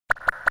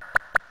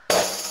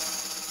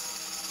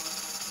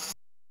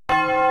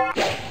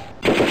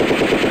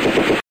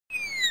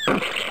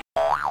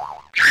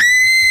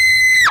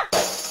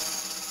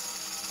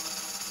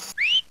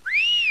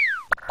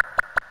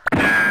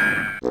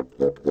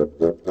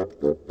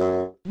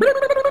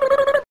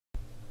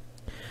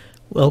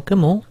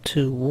Welcome all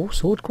to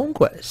Warsword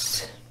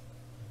Conquest.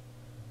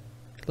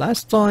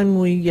 Last time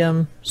we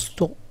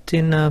stopped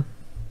in a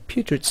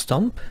putrid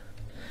stump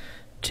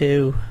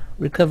to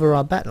recover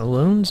our battle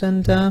wounds,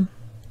 and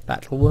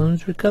battle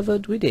wounds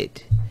recovered we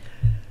did.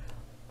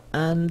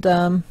 And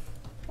the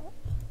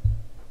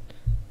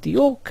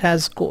orc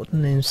has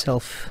gotten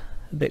himself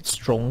a bit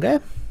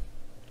stronger.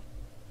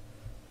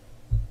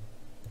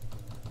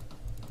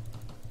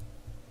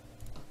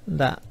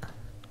 That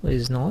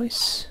is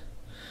nice.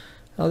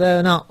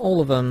 Although not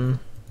all of them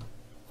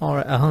are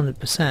at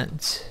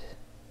 100%.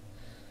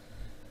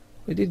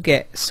 We did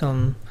get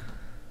some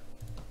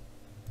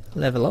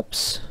level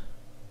ups.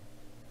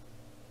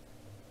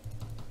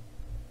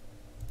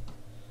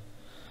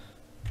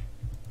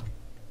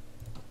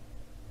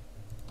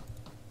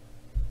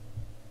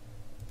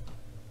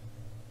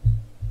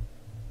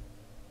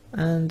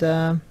 And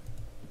don't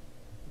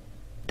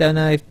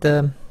know if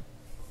the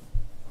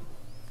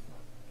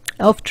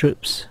elf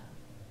troops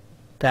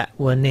that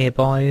were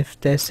nearby, if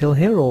they're still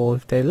here or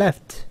if they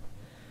left.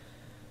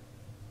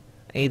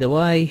 Either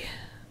way,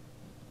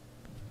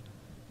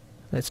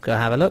 let's go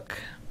have a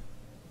look.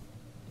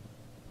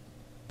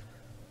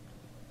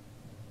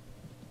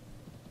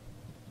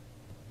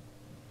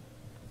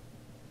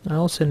 I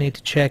also need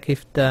to check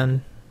if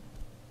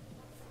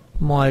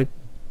my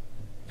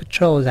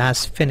patrol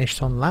has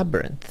finished on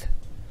Labyrinth.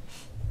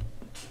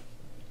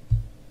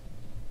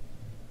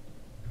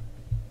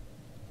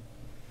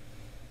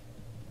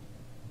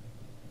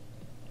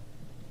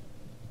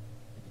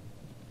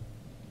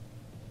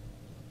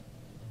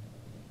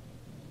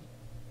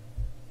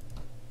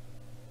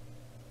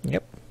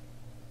 Yep.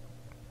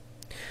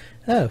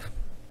 Oh,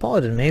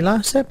 pardon me,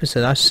 last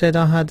episode I said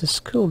I had a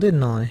school,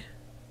 didn't I?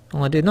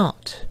 Oh, I did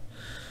not.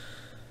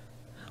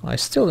 I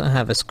still don't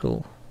have a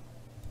school.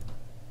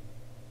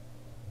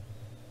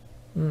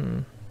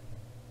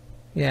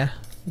 Yeah,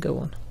 go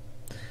on.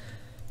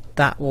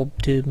 That will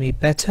do me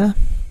better.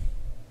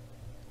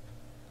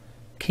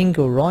 King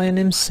Orion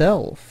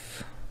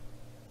himself.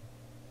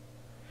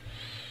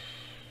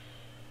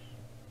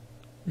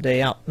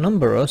 They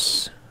outnumber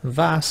us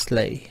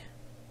vastly.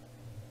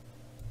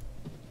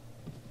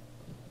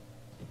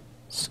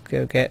 Let's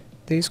go get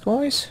these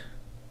guys.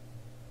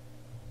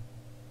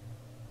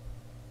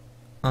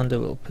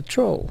 Underworld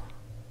Patrol.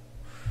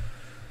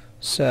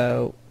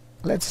 So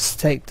let's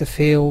take the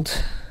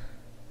field.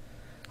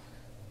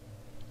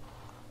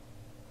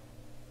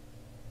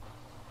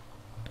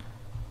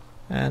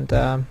 And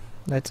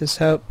let us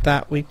hope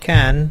that we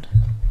can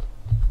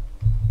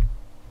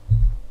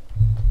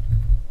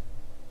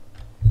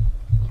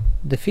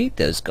defeat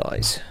those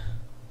guys.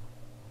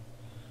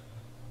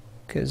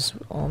 Because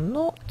I'm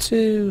not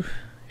too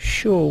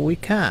sure we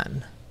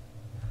can.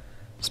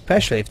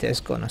 Especially if they're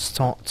gonna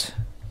start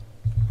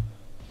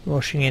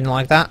rushing in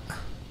like that.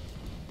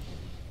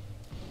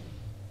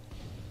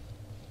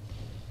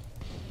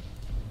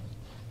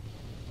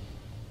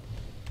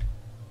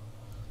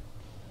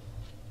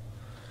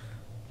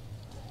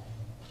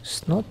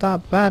 It's not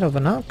that bad of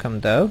an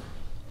outcome though.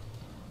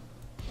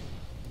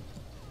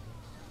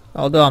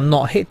 Although I'm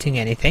not hitting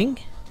anything.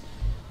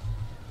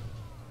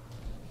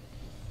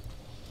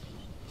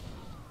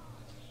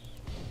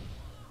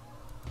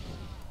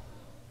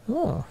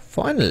 Oh,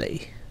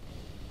 finally.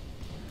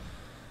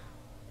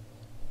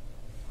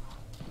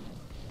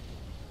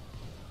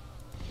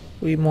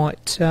 We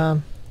might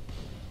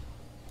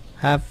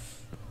have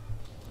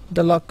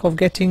the luck of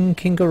getting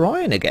King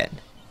Orion again.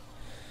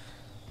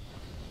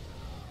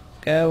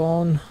 Go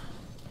on.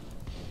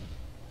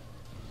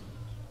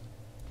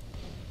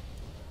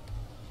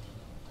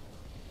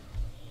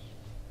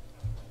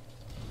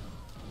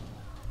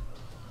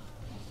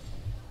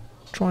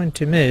 Trying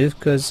to move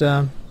because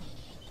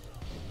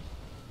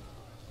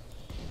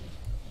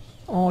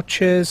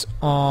archers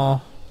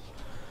are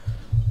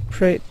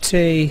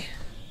pretty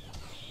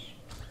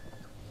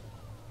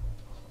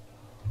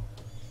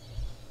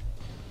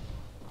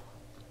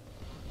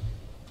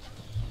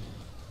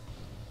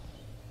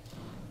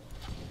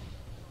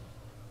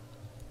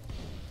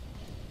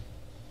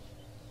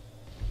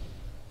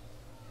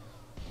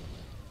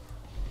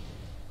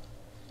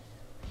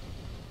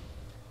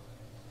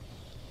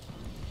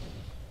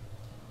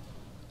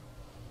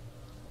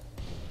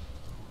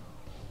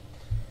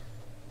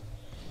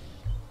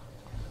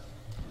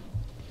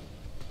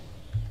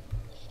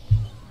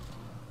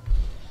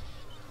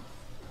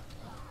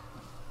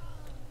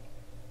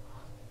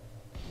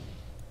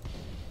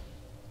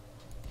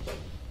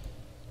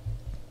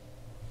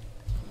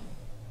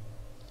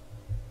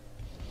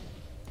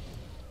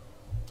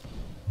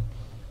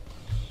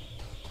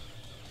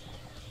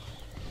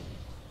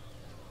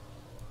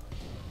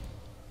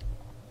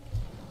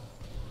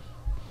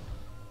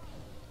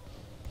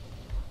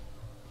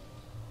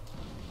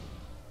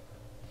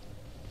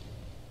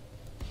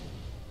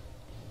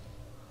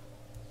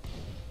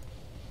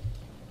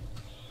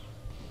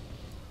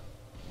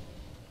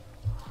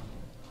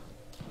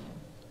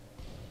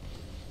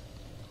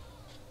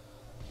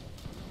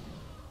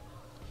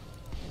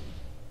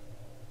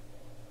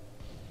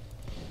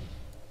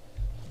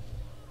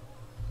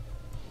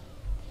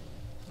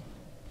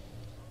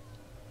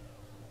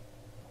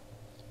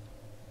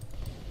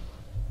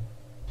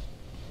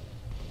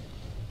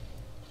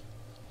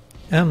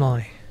Am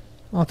I?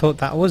 I thought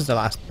that was the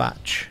last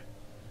batch.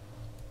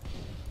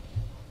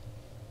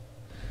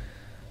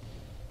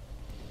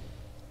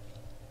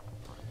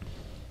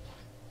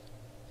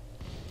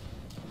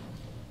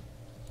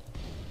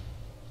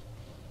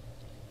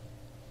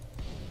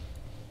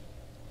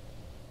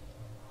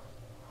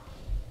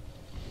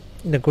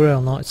 The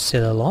Grail Knight's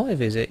still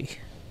alive, is he?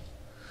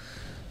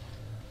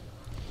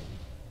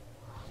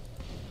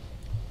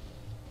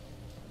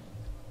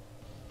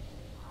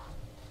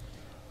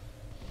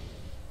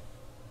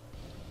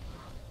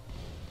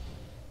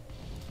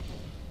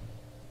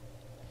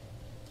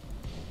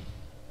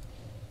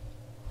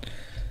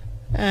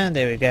 And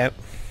there we go.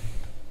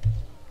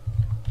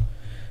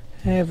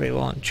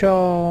 Everyone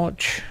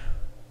charge.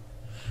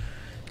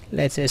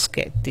 Let us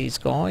get these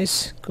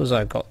guys, because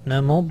I got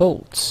no more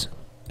bolts.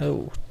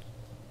 Oh.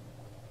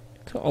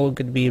 All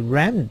going to be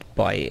rammed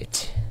by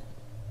it.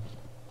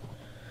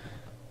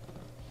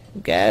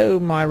 Go,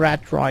 my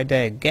rat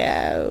rider,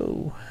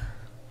 go!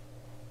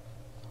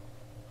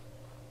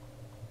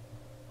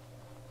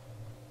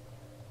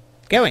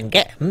 Go and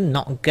get them,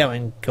 not go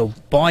and go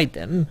buy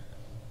them.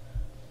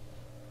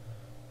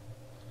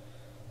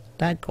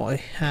 That guy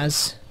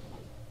has...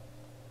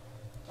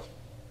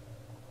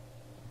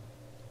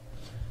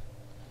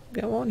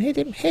 Go on, hit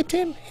him, hit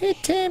him,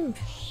 hit him!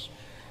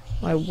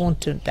 I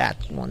wanted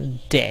that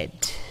one dead.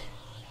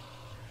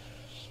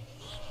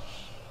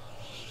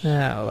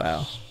 Oh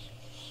well.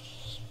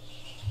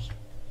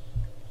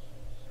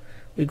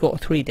 We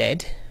got 3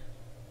 dead.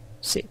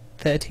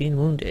 13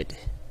 wounded.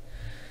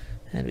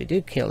 And we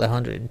do kill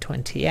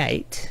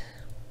 128.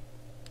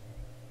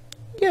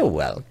 You're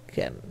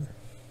welcome.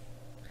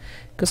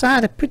 Because I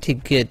had a pretty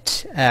good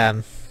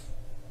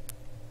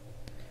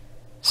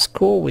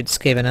score with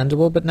Skaven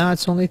Underworld, but now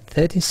it's only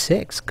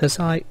 36 because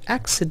I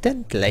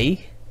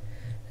accidentally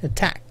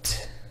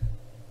attacked.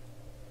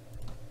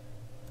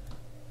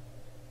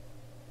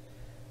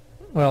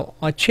 Well,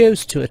 I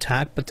chose to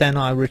attack, but then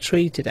I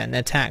retreated and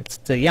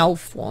attacked the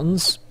elf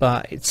ones,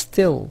 but it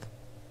still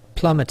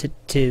plummeted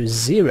to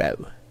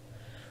 0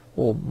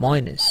 or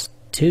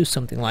 -2,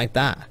 something like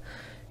that.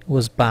 It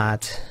was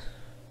bad.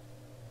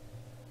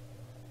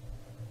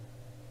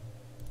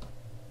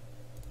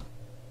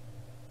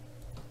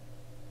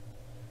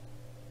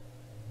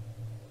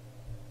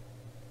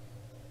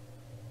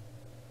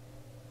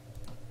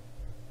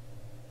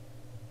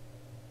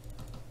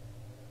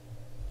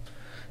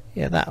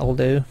 Yeah, that'll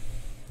do.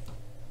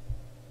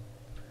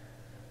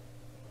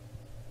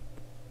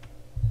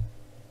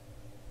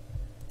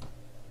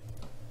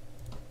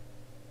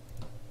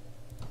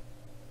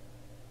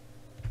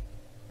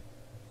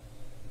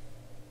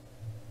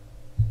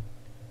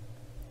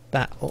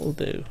 That'll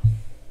do.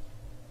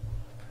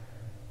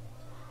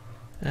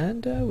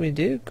 And we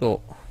do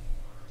got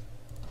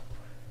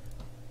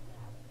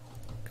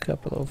a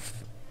couple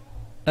of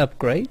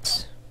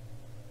upgrades.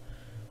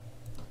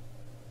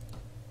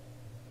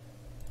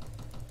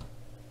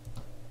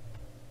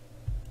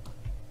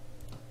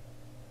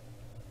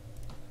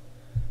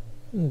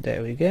 And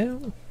there we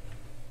go.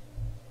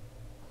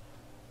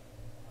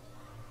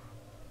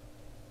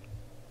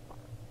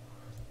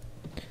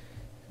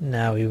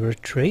 Now we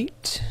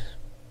retreat.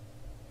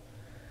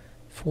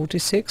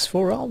 46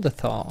 for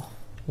Aldathar.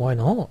 Why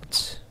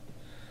not?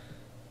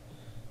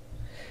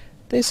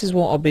 This is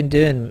what I've been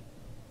doing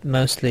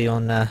mostly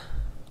on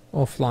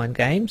offline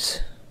games.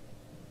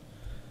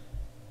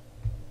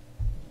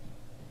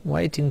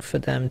 Waiting for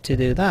them to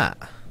do that.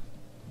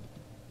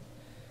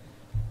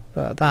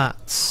 But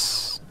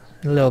that's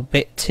a little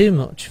bit too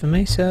much for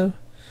me, so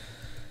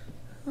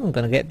I'm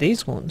gonna get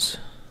these ones.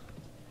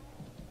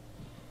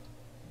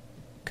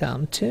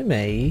 Come to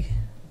me.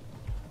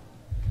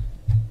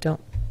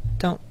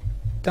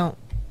 Don't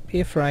be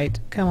afraid.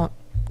 Come on,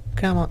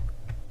 come on.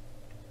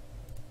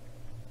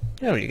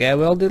 There you go,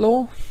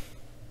 Eldilaw.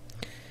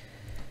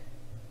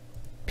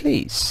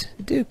 Please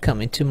do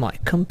come into my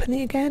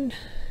company again.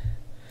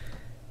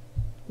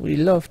 We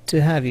love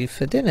to have you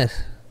for dinner.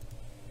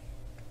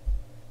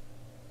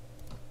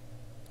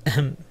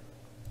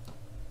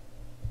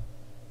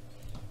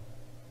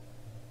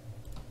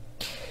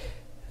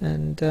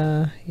 And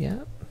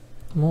yeah,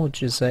 more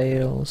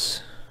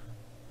Jezzails,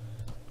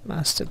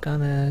 Master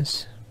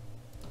Gunners.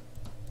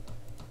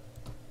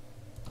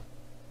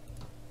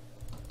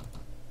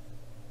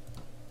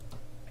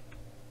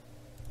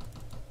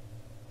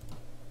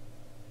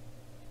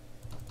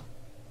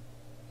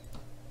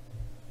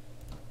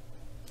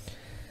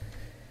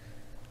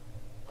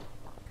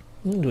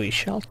 And we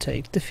shall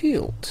take the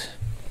field.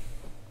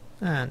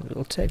 And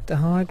we'll take the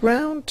high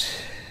ground.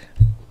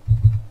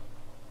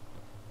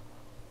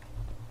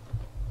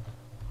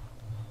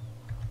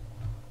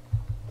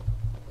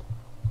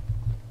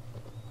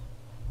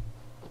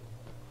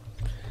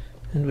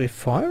 And we're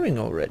firing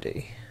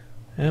already.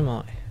 Am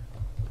I?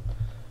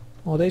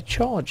 Are they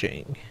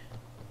charging?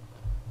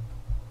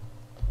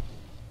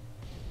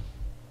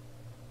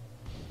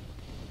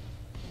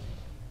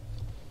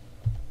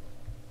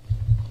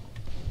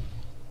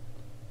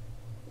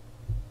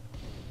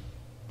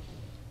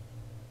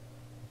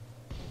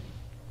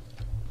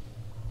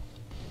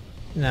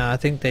 No, I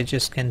think they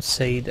just can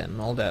see them,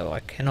 although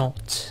I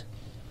cannot.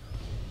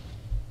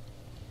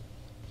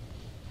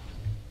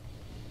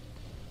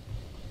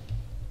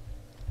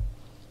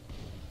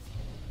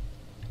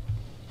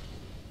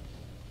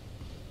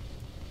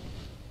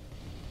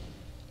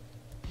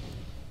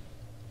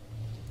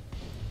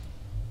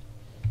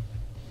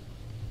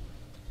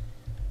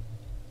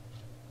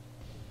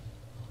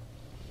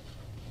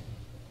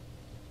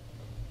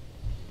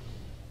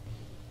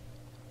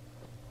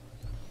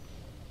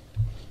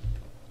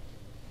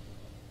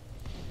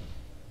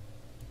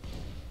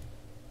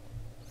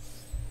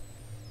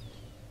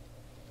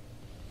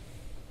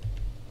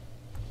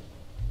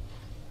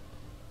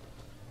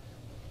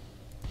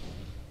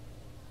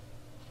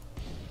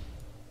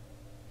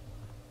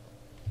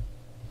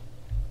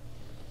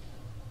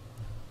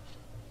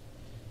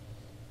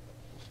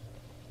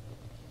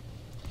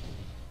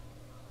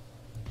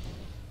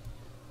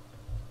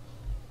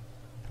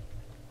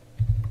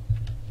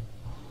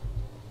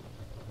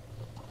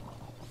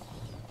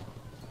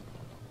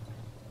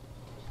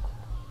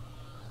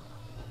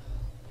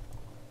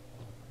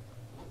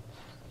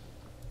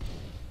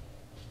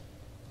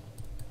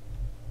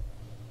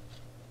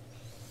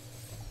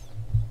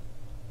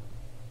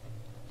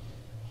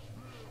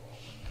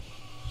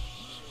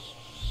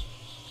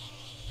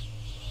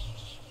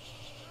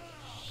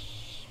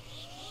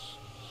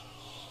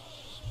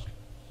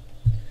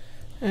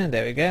 And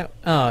there we go.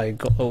 Oh, it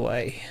got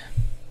away.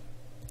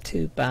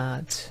 Too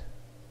bad.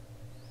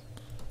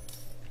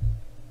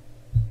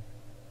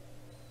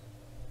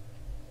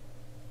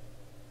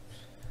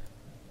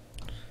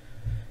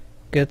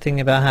 Good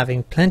thing about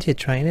having plenty of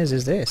trainers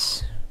is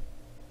this.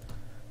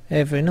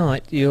 Every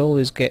night you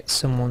always get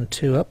someone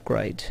to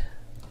upgrade.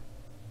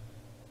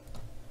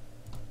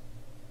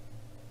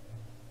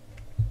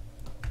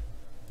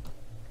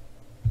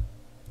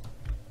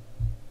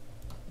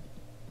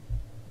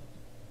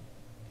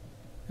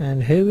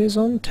 And who is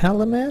on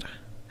Talamer?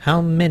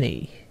 How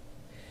many?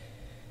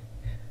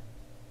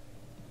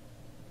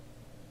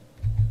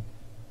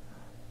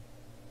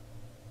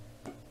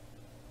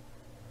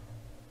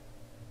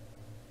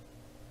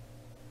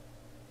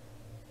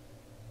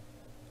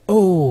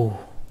 Oh,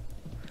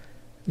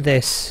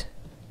 this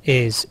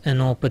is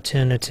an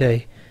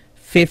opportunity.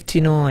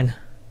 59.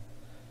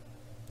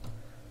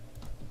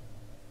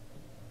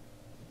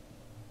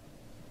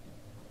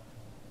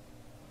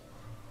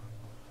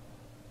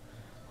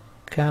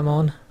 Come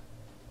on.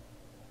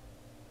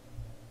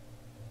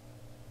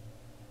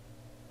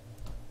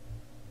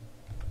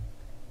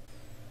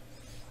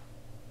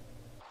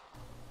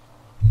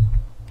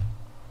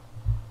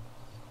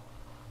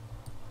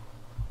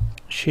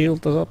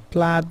 Shield up,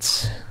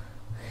 lads.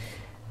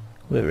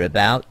 We're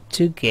about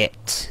to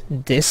get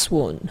this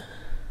one.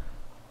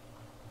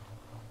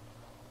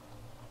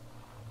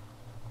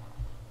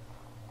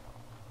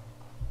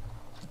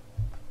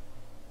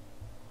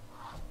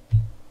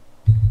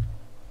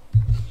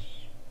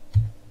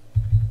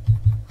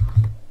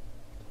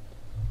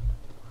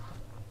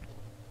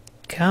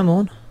 Come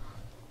on.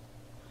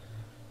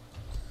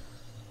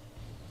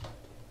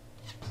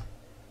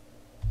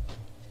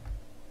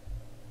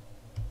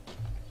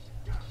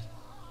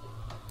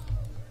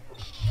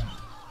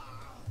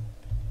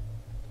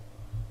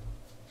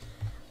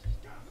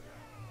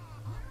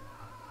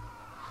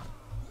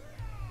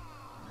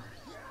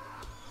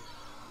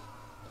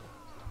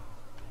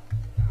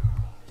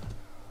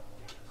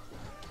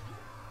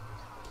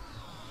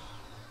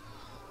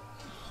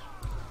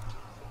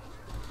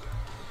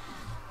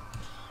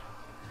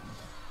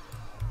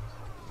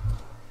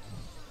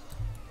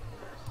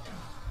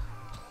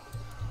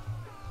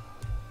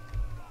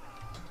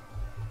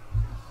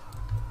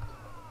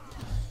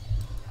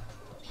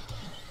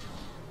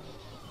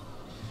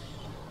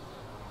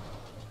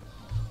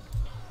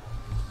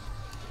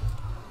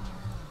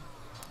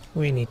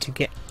 We need to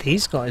get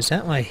these guys,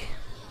 don't we?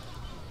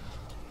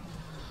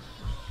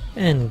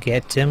 And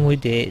get them we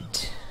did.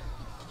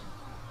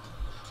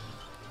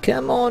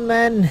 Come on,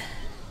 man!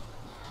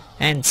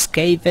 And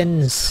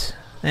Skavens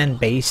and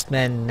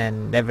Beastmen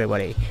and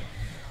everybody.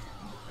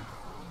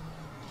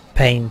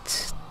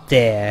 Paint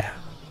their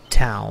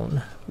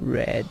town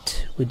red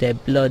with their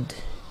blood.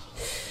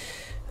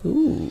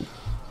 Ooh.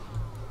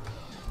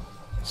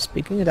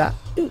 Speaking of that,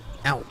 ooh,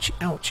 ouch,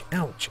 ouch,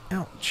 ouch,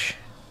 ouch.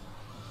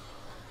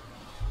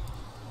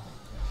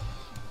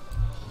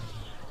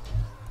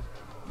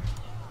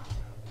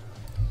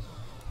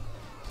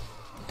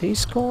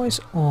 These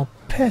guys are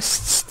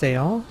pests, they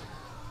are.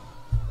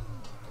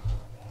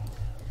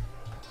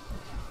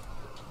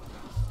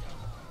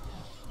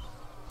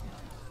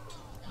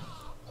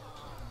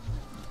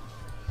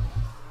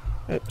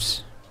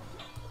 Oops.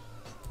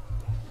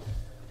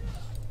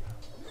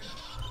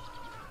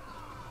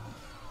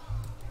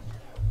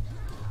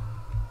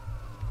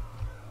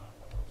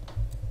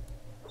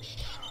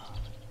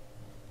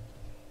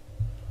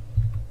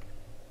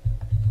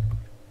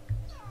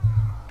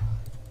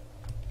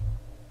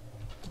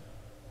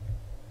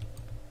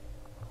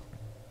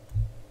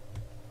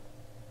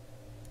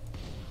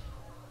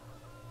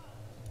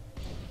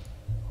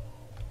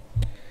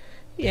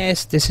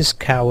 Yes, this is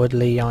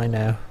cowardly, I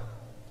know.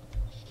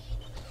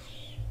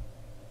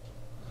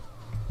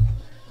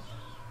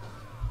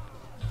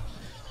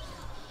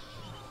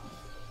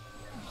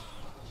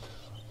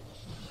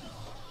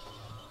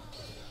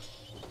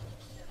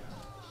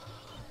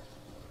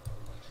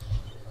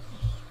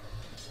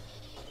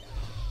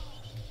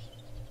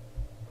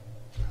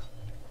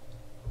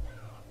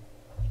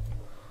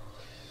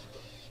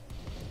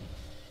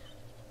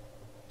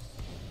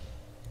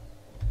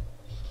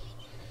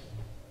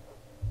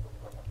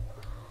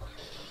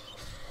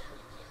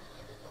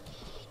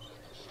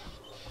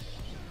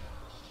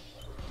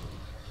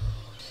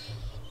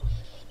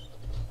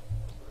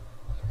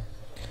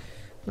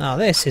 Now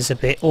this is a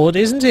bit odd,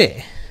 isn't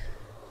it?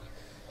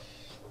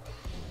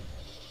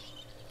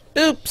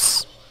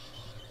 Oops!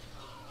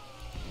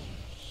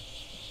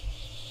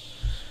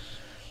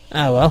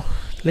 Oh well,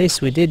 at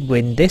least we did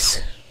win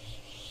this.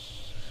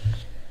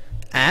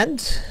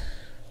 And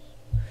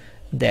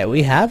there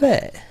we have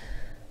it.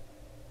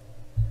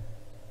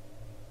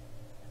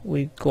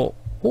 We got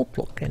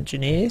Warlock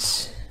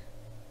Engineers.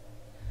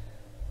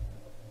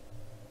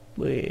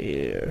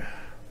 We're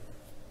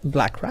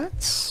Black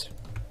Rats.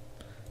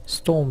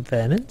 Storm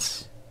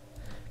Vermins,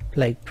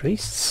 Plague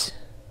Priests,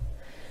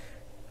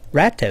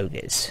 Rat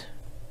Ogres.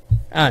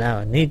 Oh no,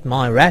 I need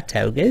my Rat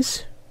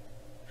Ogres.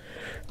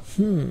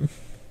 Release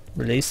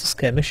the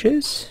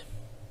Skirmishers.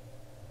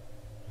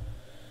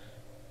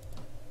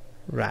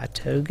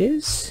 Rat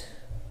Ogres.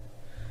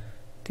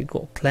 They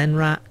got Clan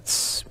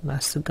Rats,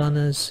 Master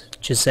Gunners,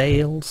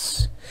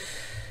 Jezzails.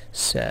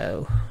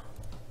 So,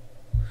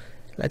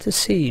 let us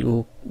see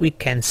who we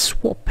can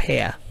swap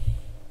here.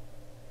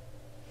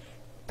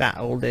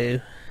 That'll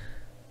do.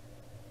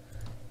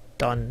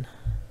 Done.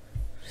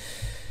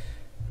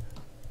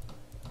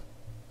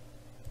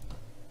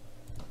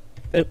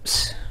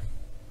 Oops.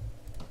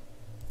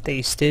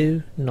 These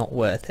two, not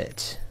worth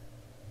it.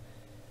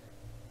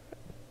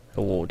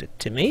 Award it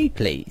to me,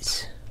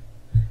 please.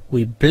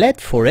 We bled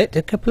for it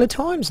a couple of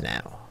times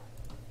now.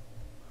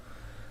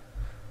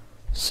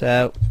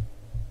 So,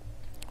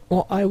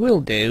 what I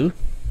will do,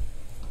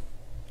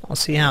 I'll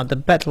see how the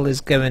battle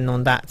is going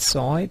on that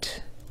side.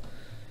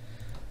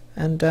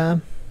 And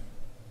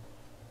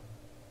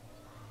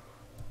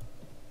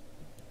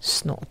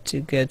it's not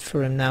too good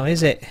for him now,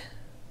 is it?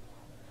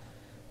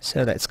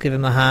 So let's give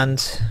him a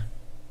hand.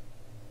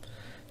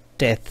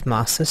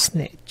 Deathmaster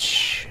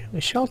Snitch.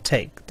 We shall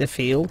take the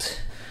field.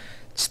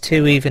 It's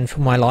too even for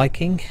my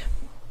liking.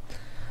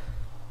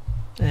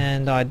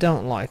 And I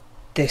don't like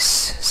this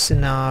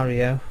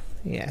scenario.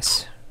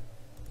 Yes.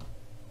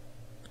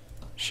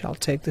 Shall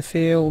take the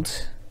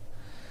field.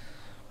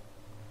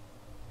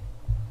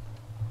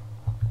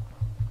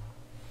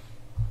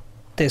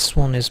 This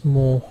one is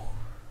more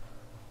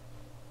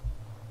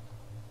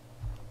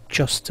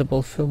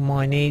adjustable for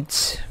my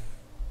needs.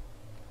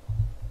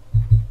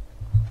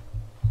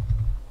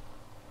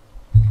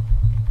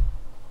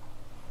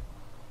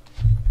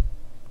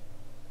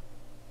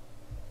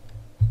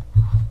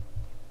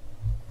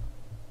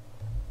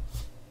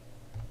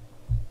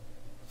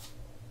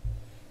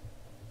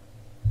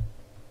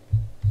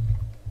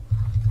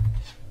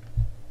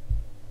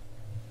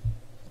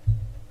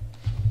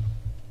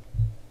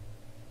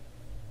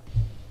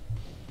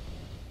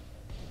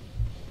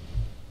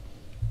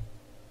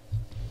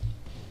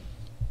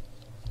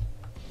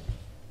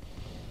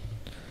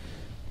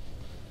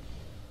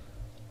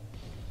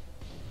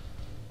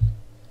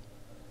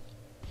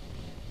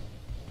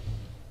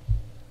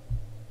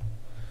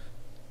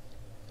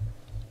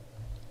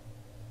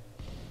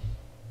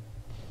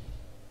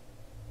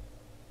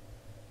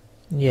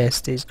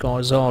 Yes, these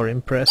guys are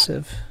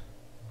impressive.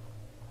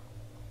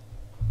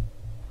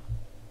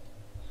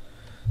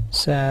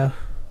 So,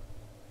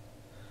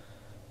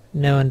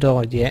 no one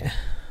died yet.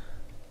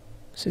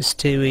 This is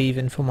too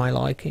even for my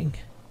liking.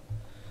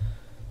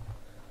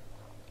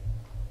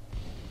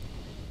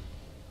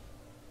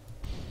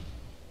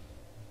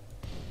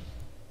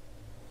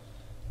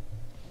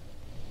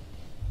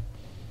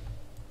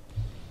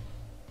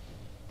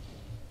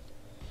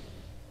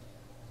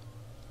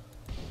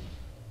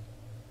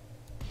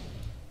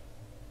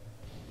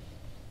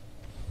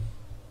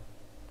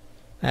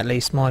 At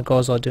least my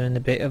guys are doing a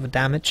bit of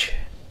damage.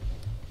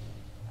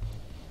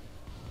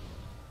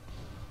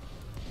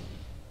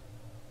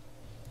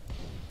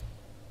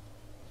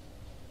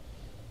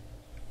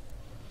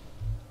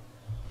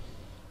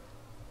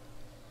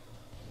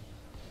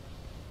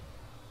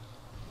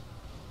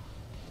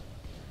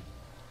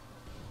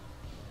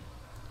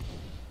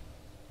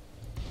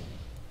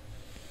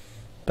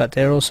 But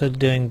they're also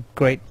doing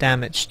great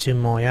damage to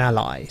my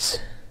allies.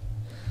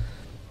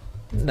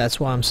 That's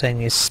why I'm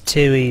saying it's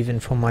too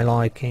even for my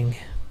liking.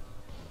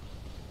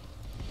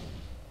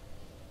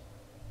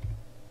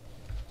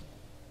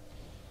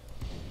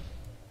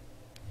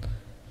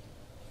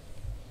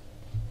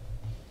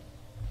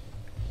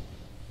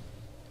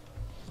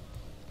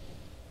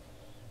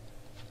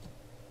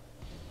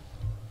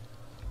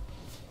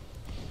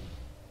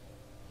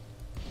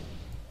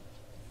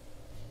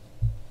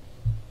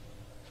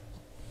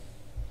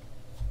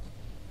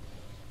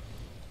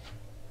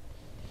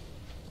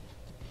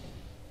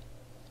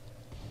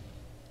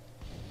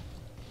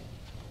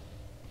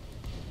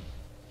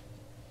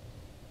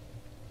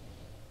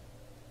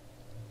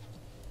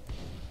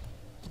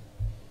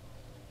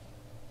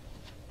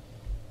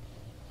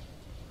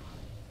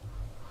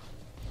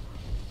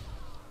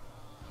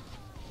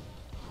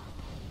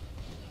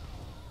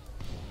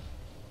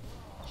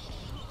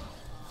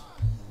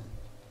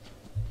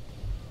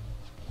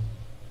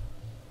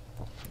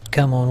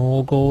 Come on,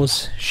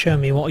 Orgors, show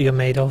me what you're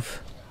made of.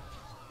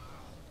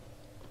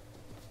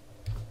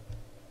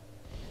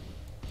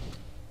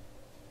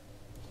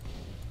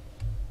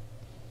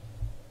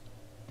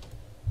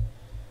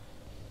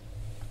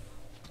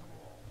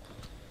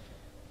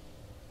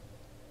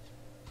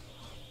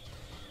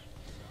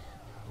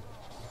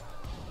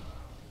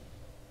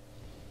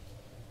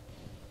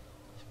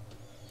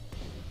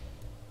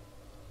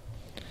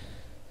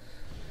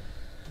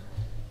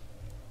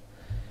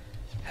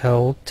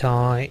 Hold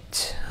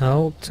tight,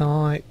 hold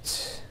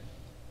tight.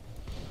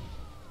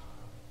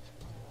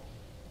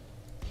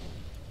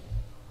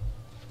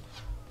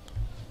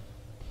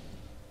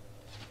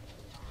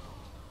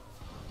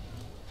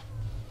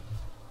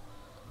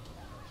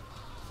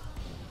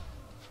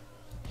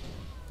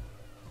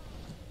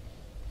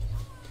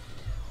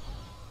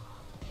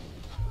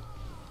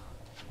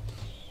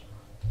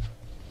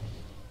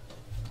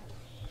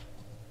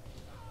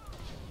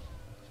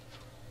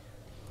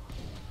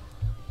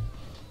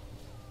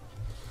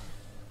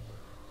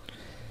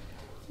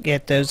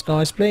 Get those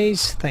guys,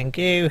 please. Thank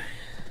you.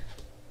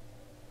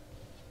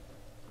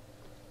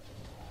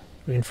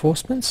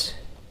 Reinforcements?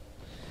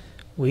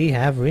 We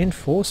have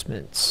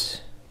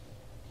reinforcements.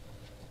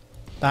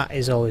 That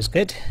is always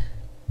good.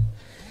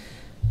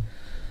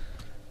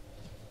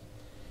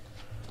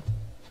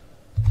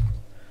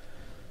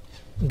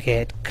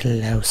 Get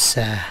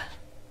closer.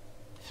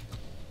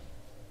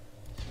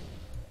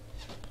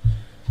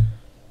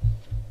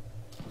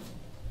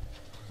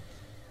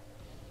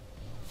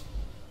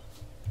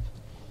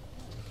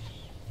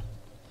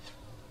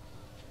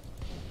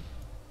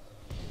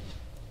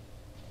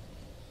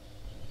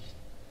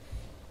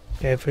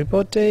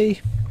 Everybody,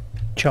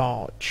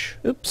 charge.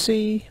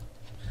 Oopsie.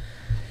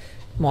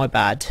 My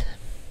bad.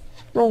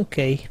 Wrong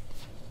key.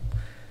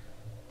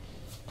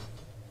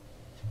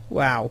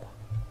 Wow.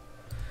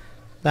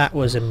 That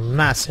was a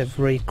massive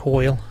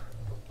recoil.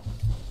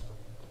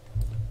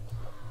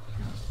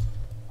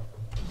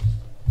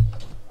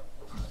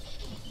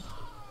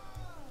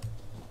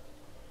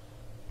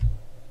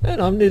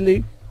 And I'm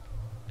nearly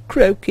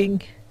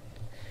croaking.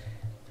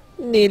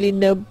 Nearly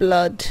no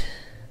blood.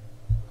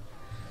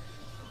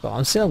 But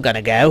I'm still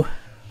gonna go.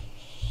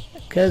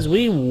 Because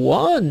we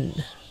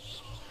won.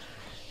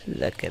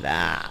 Look at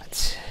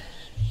that.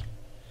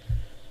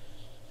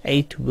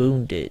 8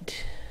 wounded.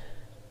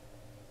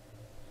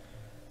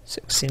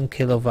 16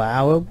 kill of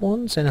our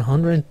ones and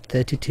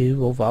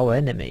 132 of our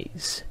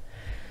enemies.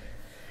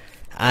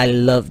 I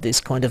love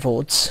this kind of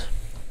odds.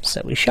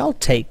 So we shall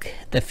take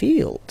the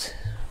field.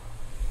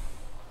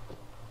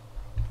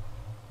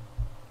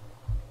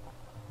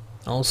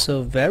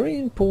 Also very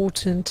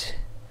important,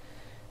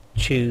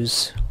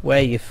 choose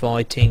where you're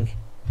fighting,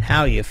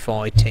 how you're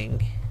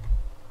fighting.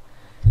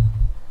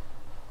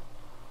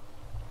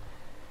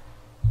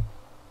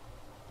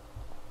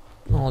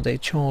 Are they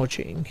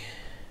charging?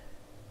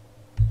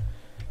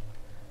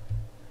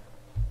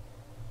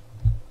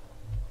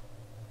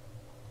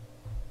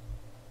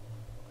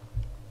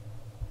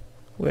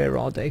 Where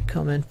are they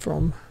coming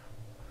from?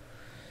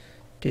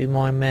 Do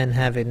my men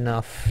have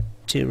enough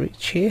to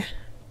reach here?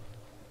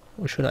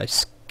 Or should I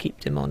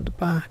keep them on the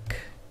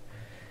back?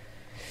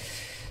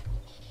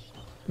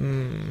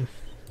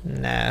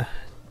 No,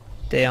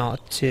 they are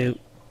too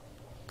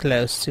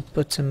close to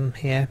put them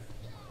here.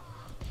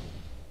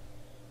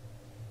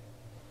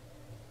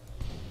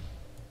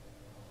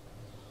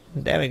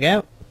 There we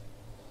go.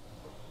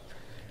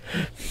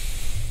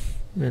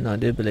 And I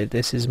do believe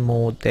this is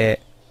more their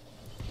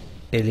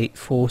elite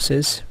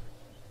forces.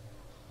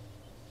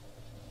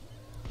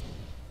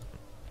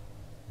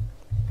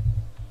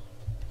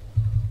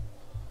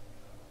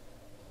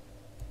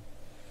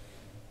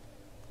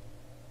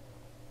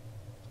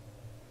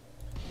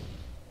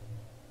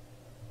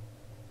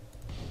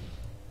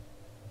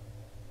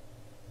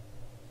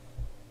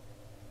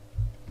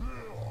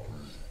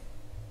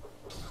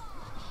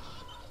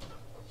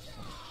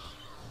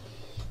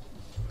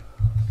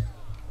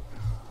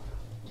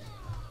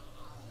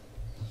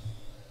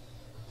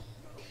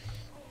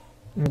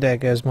 There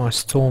goes my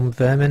storm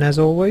vermin as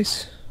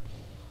always.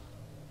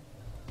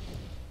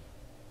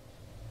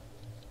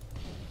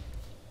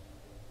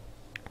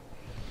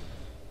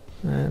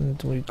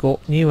 And we've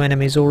got new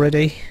enemies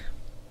already.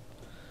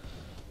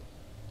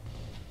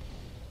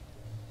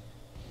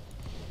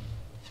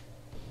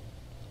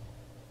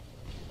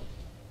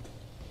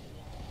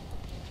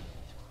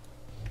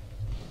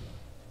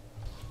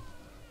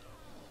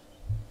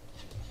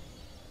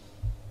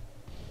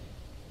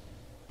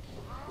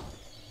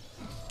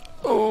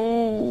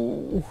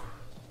 Oh,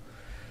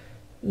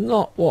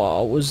 not what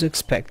I was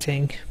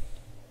expecting.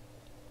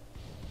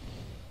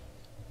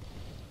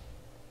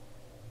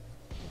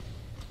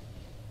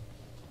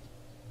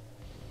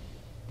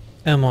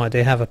 Oh my,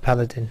 they have a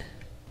paladin.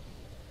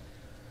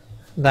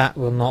 That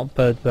will not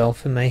bode well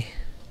for me.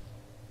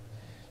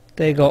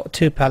 They got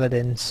 2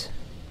 paladins.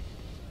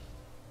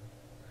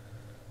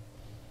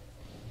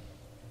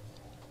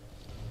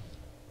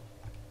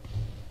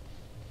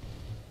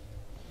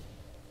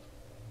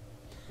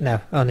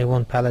 No, only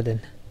 1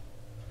 paladin.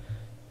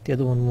 The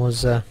other one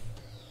was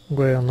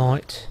Grail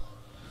Knight.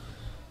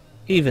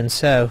 Even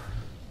so,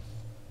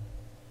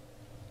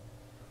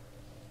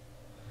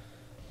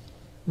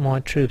 my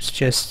troops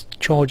just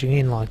charging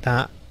in like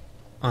that,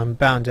 I'm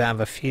bound to have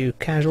a few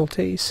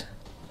casualties.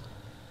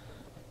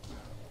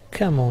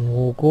 Come on,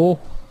 Wargore.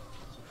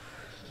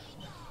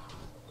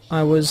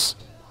 I was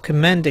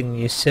commending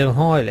you so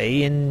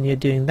highly and you're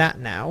doing that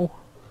now.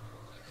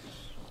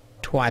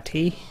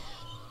 Twatty.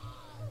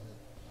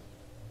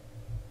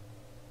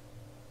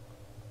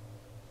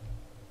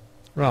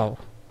 Well,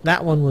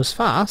 that one was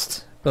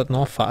fast, but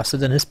not faster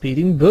than a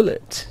speeding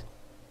bullet.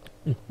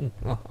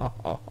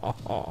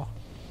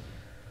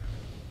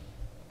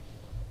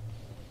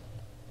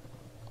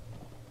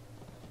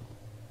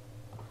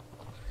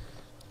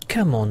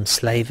 Come on,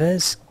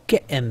 slavers,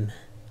 get him.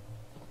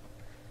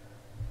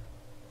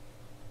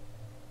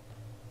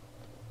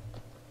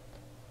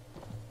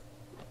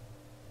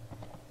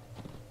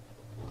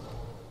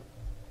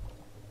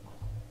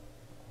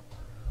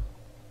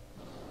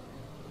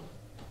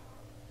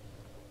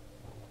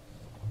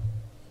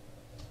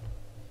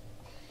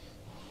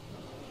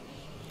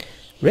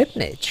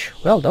 Ripnich,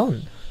 well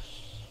done.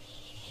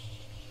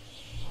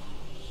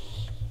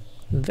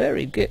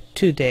 Very good.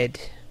 2 dead.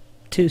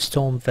 2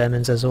 storm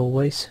vermins as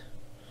always.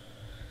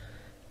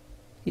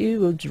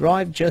 You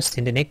arrived just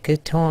in the nick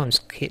of times,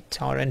 Kit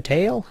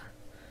Tyrantale.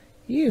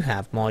 You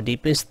have my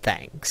deepest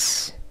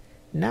thanks.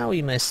 Now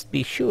we must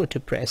be sure to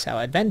press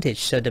our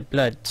advantage so the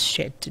blood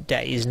shed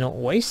today is not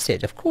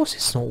wasted. Of course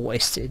it's not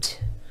wasted.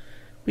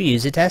 We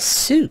use it as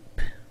soup.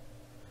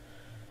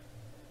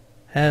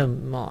 Oh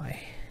my.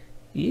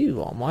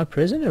 You are my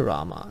prisoner,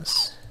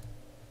 Ramas.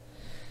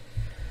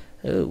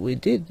 Oh, we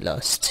did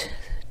lost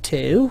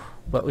 2,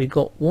 but we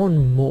got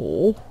 1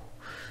 more.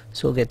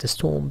 So we'll get the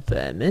storm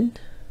vermin.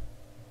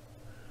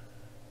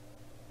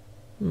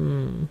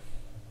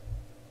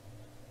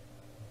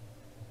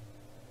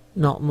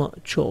 Not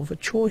much of a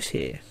choice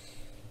here.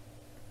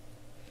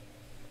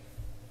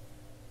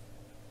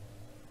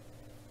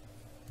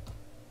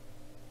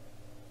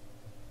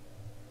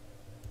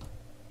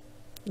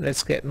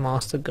 Let's get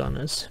Master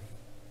Gunners.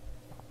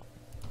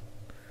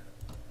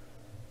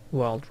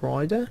 Wild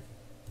Rider.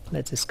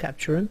 Let us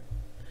capture him.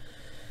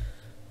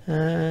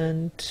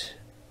 And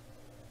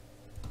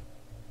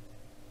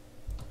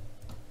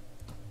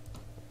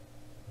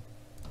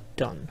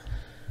done.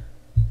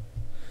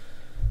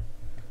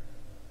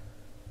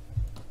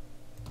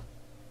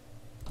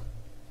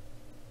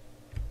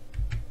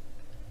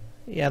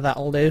 Yeah,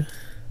 that'll do.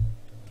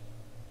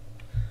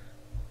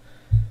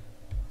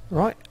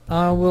 Right,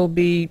 I will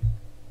be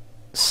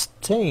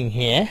staying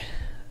here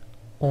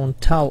on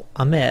Tal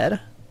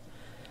Amer,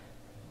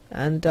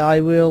 and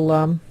I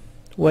will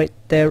wait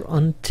there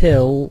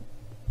until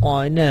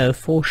I know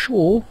for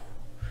sure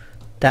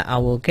that I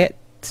will get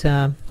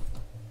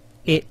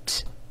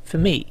it for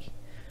me.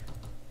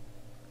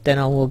 Then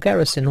I will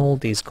garrison all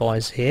these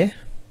guys here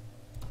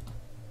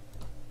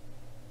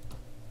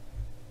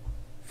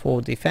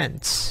for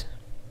defense.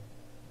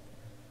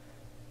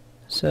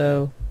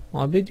 So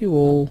I bid you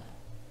all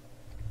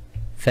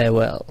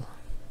farewell.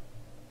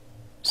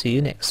 See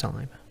you next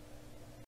time.